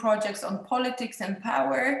engage in projects on politics and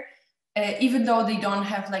power, even though they don't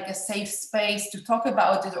have like a safe space to talk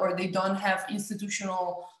about it, or they don't have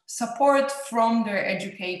institutional support from their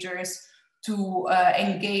educators to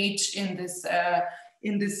engage in this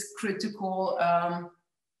critical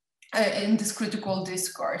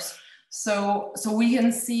discourse. So we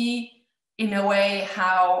can see in a way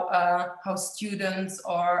how students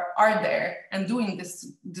are there and doing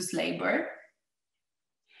this labor.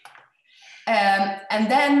 And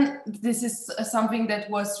then this is something that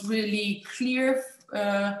was really clear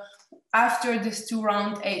after these 2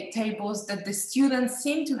 round tables, that the students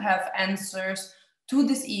seem to have answers to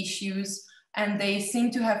these issues, and they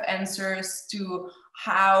seem to have answers to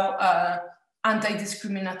how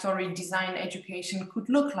anti-discriminatory design education could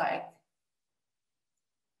look like.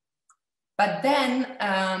 But then,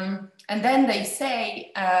 and then they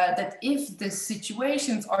say that if the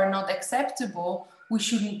situations are not acceptable, we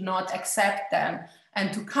should not accept them.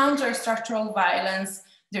 And to counter structural violence,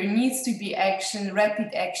 there needs to be action,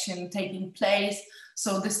 rapid action taking place.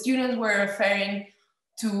 So the students were referring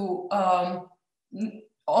to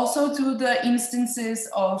also to the instances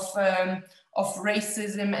of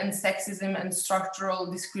racism and sexism and structural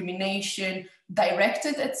discrimination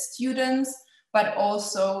directed at students, but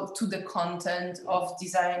also to the content of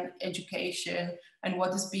design education and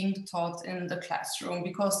what is being taught in the classroom,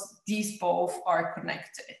 because these both are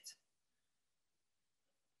connected.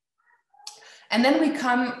 And then we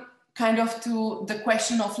come kind of to the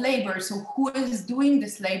question of labor. So who is doing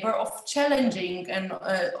this labor of challenging and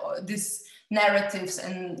these narratives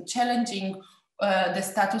and challenging the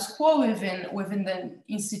status quo within the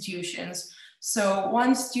institutions? So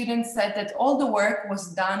one student said that all the work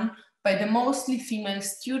was done by the mostly female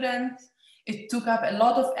students. It took up a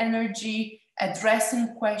lot of energy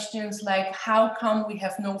addressing questions like, how come we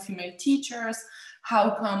have no female teachers?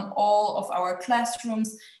 How come all of our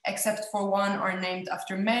classrooms, except for one, are named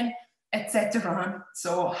after men, etc.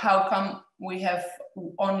 So how come we have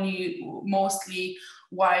only mostly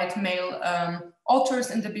white male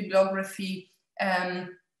authors in the bibliography,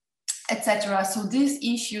 etc. So this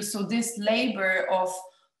issue, so this labor of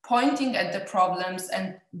pointing at the problems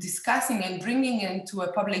and discussing and bringing into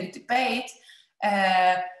a public debate,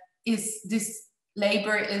 this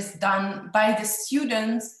labor is done by the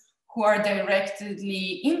students who are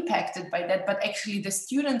directly impacted by that, but actually the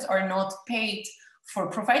students are not paid for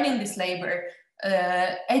providing this labor.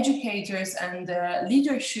 Educators and the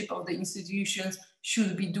leadership of the institutions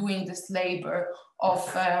should be doing this labor of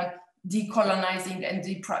decolonizing and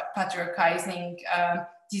depatriarchizing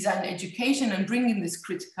design education and bringing this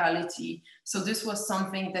criticality. So this was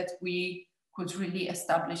something that we could really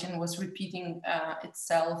establish and was repeating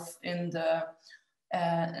itself in the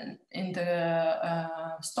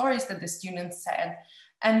stories that the students said.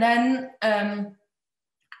 And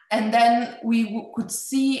then we could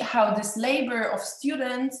see how this labor of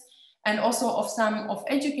students and also of some of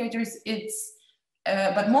educators,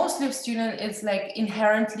 but mostly of students, it's like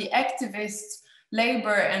inherently activist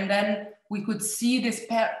labor. And then we could see this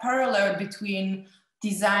parallel between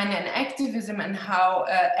design and activism, and how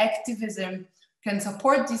activism can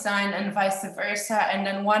support design and vice versa. And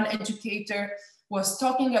then one educator was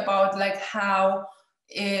talking about like how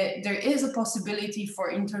there is a possibility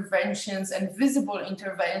for interventions and visible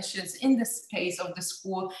interventions in the space of the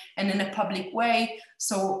school and in a public way.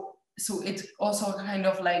 So it also kind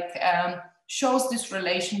of like shows this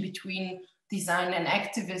relation between design and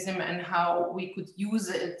activism and how we could use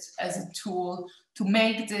it as a tool to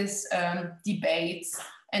make these debates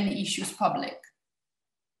and issues public.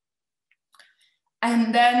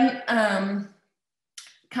 And then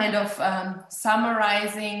kind of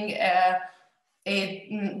summarizing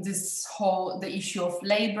the issue of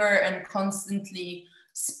labor and constantly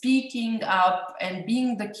speaking up and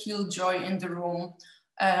being the killjoy in the room.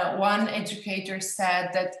 One educator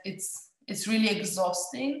said that it's really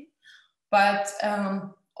exhausting, but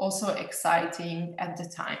also exciting at the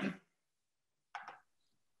time.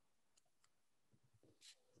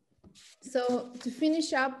 So to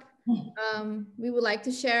finish up, we would like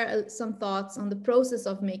to share some thoughts on the process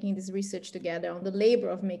of making this research together, on the labor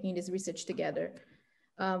of making this research together,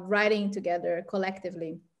 writing together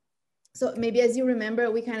collectively. So maybe as you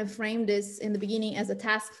remember, we kind of framed this in the beginning as a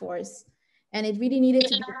task force, and it really needed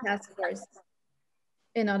to be a task force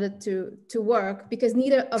in order to work, because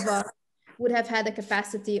neither of us would have had the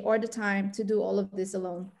capacity or the time to do all of this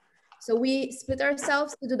alone. So we split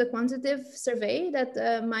ourselves to do the quantitative survey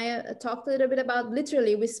that Maya talked a little bit about.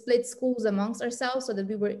 Literally, we split schools amongst ourselves so that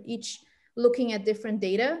we were each looking at different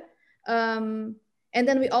data. And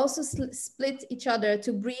then we also split each other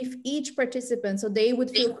to brief each participant so they would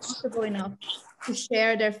feel comfortable enough to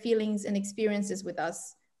share their feelings and experiences with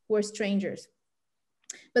us, who are strangers.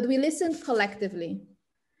 But we listened collectively.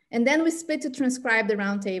 And then we split to transcribe the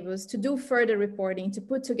roundtables, to do further reporting, to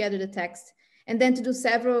put together the text, and then to do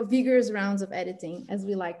several vigorous rounds of editing, as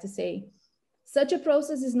we like to say. Such a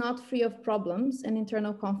process is not free of problems and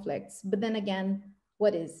internal conflicts, but then again,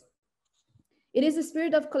 what is? It is a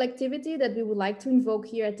spirit of collectivity that we would like to invoke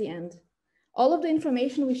here at the end. All of the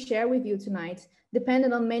information we share with you tonight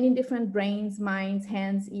depended on many different brains, minds,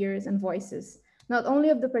 hands, ears, and voices, not only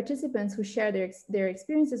of the participants who share their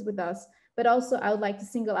experiences with us, but also I would like to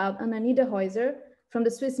single out Anja Niederhäuser from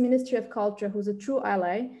the Swiss Ministry of Culture, who's a true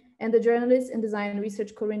ally, and the journalist and design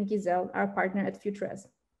research Corinne Giselle, our partner at FUTURESS.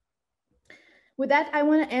 With that, I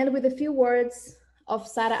want to end with a few words of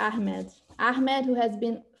Sara Ahmed. Ahmed, who has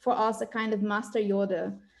been for us a kind of master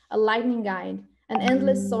Yoda, a lightning guide, an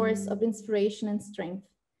endless source of inspiration and strength.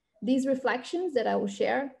 These reflections that I will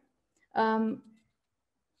share,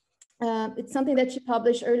 it's something that she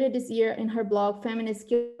published earlier this year in her blog, Feminist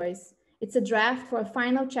Killjoys. It's a draft for a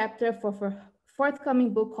final chapter for her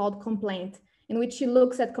forthcoming book called Complaint, in which she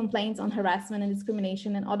looks at complaints on harassment and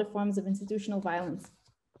discrimination and other forms of institutional violence.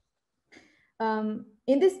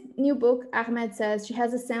 In this new book, Ahmed says she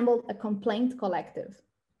has assembled a complaint collective.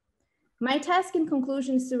 My task in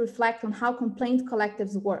conclusion is to reflect on how complaint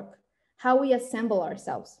collectives work, how we assemble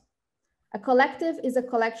ourselves. A collective is a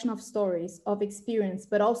collection of stories, of experience,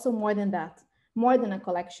 but also more than that, more than a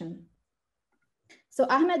collection. So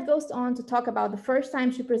Ahmed goes on to talk about the first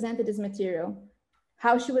time she presented this material,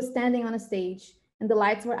 how she was standing on a stage and the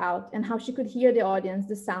lights were out, and how she could hear the audience,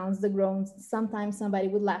 the sounds, the groans. Sometimes somebody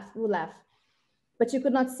would laugh, but you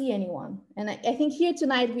could not see anyone. And I think here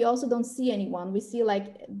tonight, we also don't see anyone. We see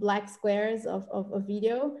like black squares of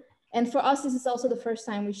video. And for us, this is also the first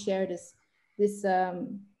time we share this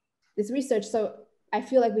research. So I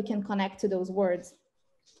feel like we can connect to those words.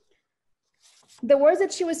 The words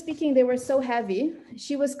that she was speaking, they were so heavy.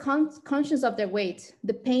 She was conscious of their weight,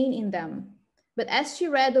 the pain in them. But as she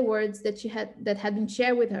read the words that had been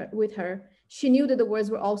shared with her, she knew that the words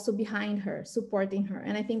were also behind her, supporting her.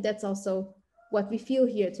 And I think that's also what we feel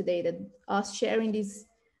here today, that us sharing these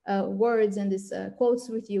words and these quotes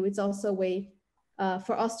with you, it's also a way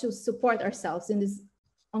for us to support ourselves in this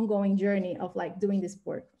ongoing journey of like doing this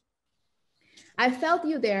work. I felt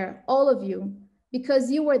you there, all of you, because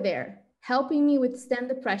you were there, helping me withstand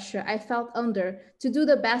the pressure I felt under to do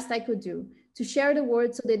the best I could do, to share the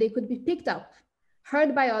words so that they could be picked up,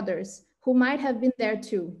 heard by others who might have been there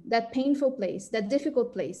too, that painful place, that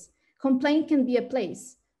difficult place. Complaint can be a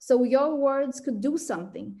place, so your words could do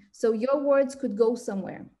something, so your words could go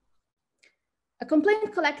somewhere. A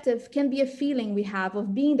complaint collective can be a feeling we have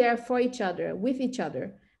of being there for each other, with each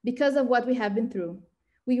other, because of what we have been through.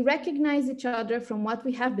 We recognize each other from what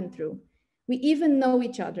we have been through. We even know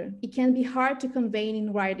each other. It can be hard to convey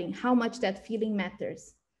in writing how much that feeling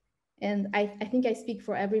matters. And I think I speak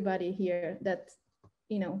for everybody here that,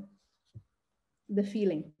 you know, the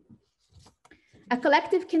feeling. A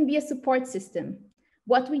collective can be a support system,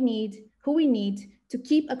 what we need, who we need to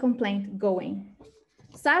keep a complaint going.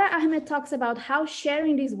 Sara Ahmed talks about how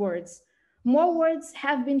sharing these words, more words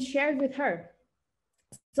have been shared with her.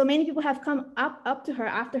 So many people have come up to her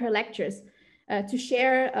after her lectures to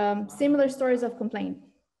share similar stories of complaint.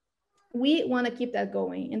 We want to keep that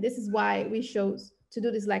going, and this is why we chose to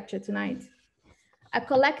do this lecture tonight. A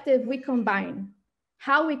collective, we combine.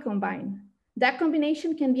 How we combine? That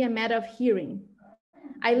combination can be a matter of hearing.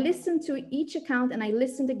 I listened to each account and I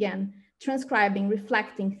listened again, transcribing,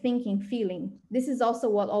 reflecting, thinking, feeling. This is also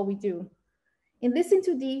what all we do. In listening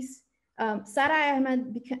to these, Sara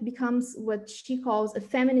Ahmed becomes what she calls a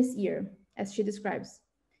feminist ear, as she describes.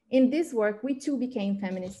 In this work, we too became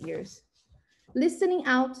feminist ears. Listening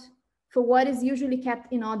out for what is usually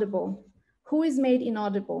kept inaudible, who is made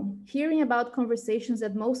inaudible, hearing about conversations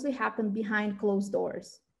that mostly happen behind closed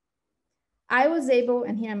doors. I was able,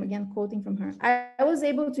 and here I'm again quoting from her, I was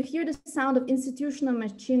able to hear the sound of institutional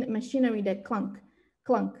machinery that clunk,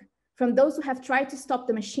 from those who have tried to stop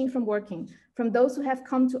the machine from working, from those who have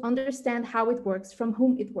come to understand how it works, from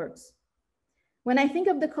whom it works. When I think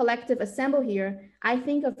of the collective assembled here, I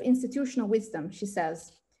think of institutional wisdom, she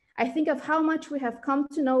says. I think of how much we have come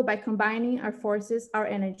to know by combining our forces, our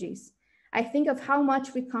energies. I think of how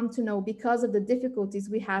much we come to know because of the difficulties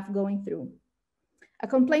we have going through. A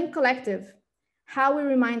complaint collective, how we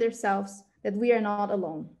remind ourselves that we are not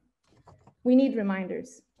alone. We need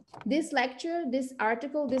reminders. This lecture, this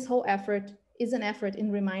article, this whole effort is an effort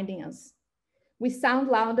in reminding us. We sound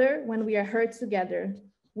louder when we are heard together.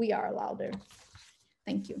 We are louder.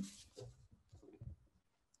 Thank you.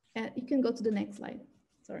 You can go to the next slide.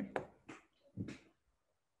 Sorry.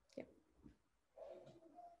 Yeah.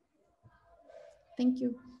 Thank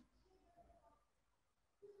you.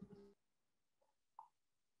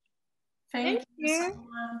 Thank you so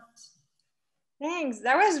much. Thanks.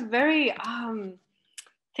 That was very,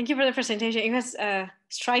 thank you for the presentation. It was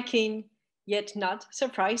striking, yet not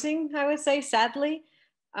surprising, I would say, sadly.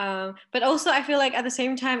 But also I feel like at the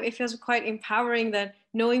same time, it feels quite empowering that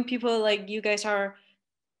knowing people like you guys are,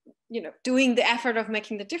 you know, doing the effort of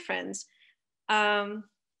making the difference.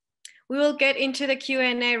 We will get into the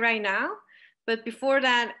Q&A right now, but before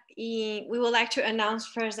that, we would like to announce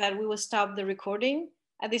first that we will stop the recording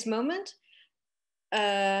at this moment.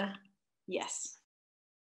 Yes.